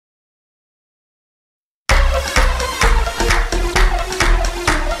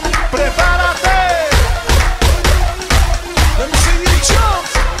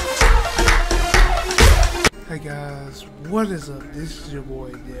What is up? This is your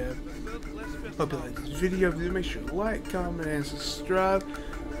boy Dev. Hope you like this video. Please make sure to like, comment, and subscribe.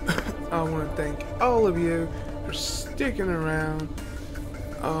 I want to thank all of you for sticking around.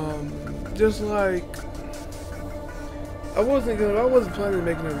 Just like I wasn't planning on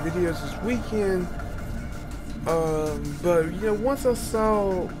making no videos this weekend. But you know, once I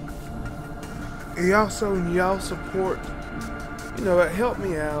saw y'all support, you know, it helped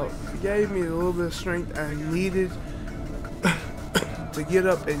me out. It gave me a little bit of strength I needed to get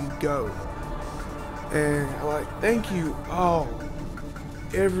up and go. And thank you all,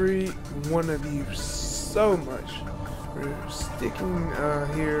 every one of you, so much for sticking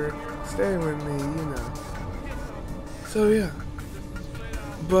here, staying with me, you know. So yeah.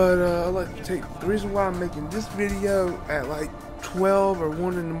 But I like to take the reason why I'm making this video at like 12 or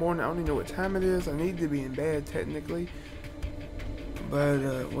 1 in the morning. I don't even know what time it is. I need to be in bed technically, but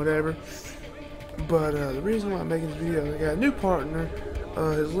whatever. But the reason why I'm making this video, I got a new partner.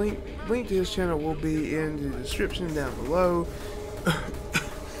 His link to his channel will be in the description down below.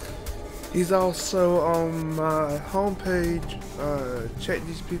 He's also on my homepage. Check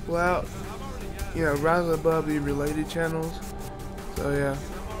these people out. You know, rise above the related channels. So yeah.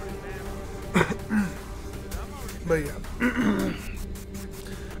 But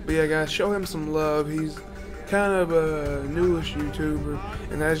yeah, guys, show him some love. He's kind of a newish YouTuber,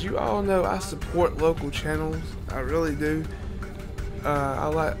 and as you all know, I support local channels. I really do.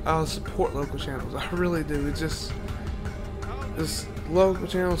 I'll support local channels. I really do. It's just local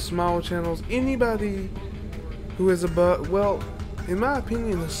channels, small channels, anybody who is above. Well, in my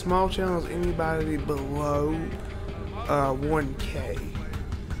opinion, the small channels, anybody below 1K.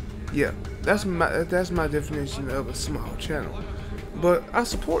 Yeah, that's my definition of a small channel. But I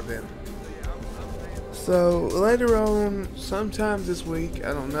support them. So later on, sometime this week,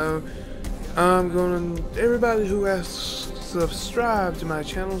 I don't know, everybody who has subscribed to my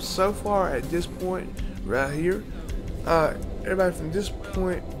channel so far at this point right here, everybody from this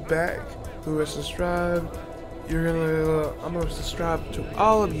point back who has subscribed, I'm gonna subscribe to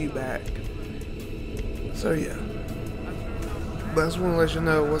all of you back. So yeah. But I just want to let you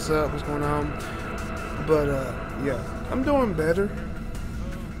know what's up, what's going on. But yeah, I'm doing better.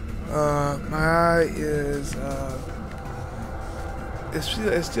 My eye is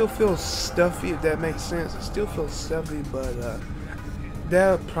it still feels stuffy, if that makes sense. It still feels stuffy, but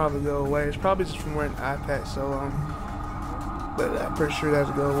that'll probably go away. It's probably just from wearing an eye patch so long, but I'm pretty sure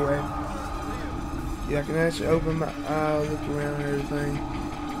that'll go away. Yeah, I can actually open my eye, look around and everything.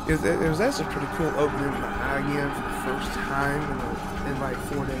 It was actually pretty cool opening my eye again for the first time in like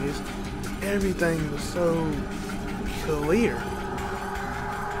 4 days. Everything was so clear.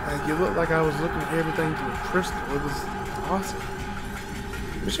 Like, it looked like I was looking at everything through a crystal. It was awesome.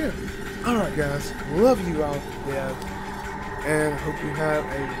 But yeah. Alright guys, love you all to death. And hope you have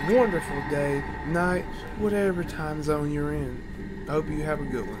a wonderful day, night, whatever time zone you're in. I hope you have a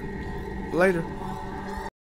good one. Later.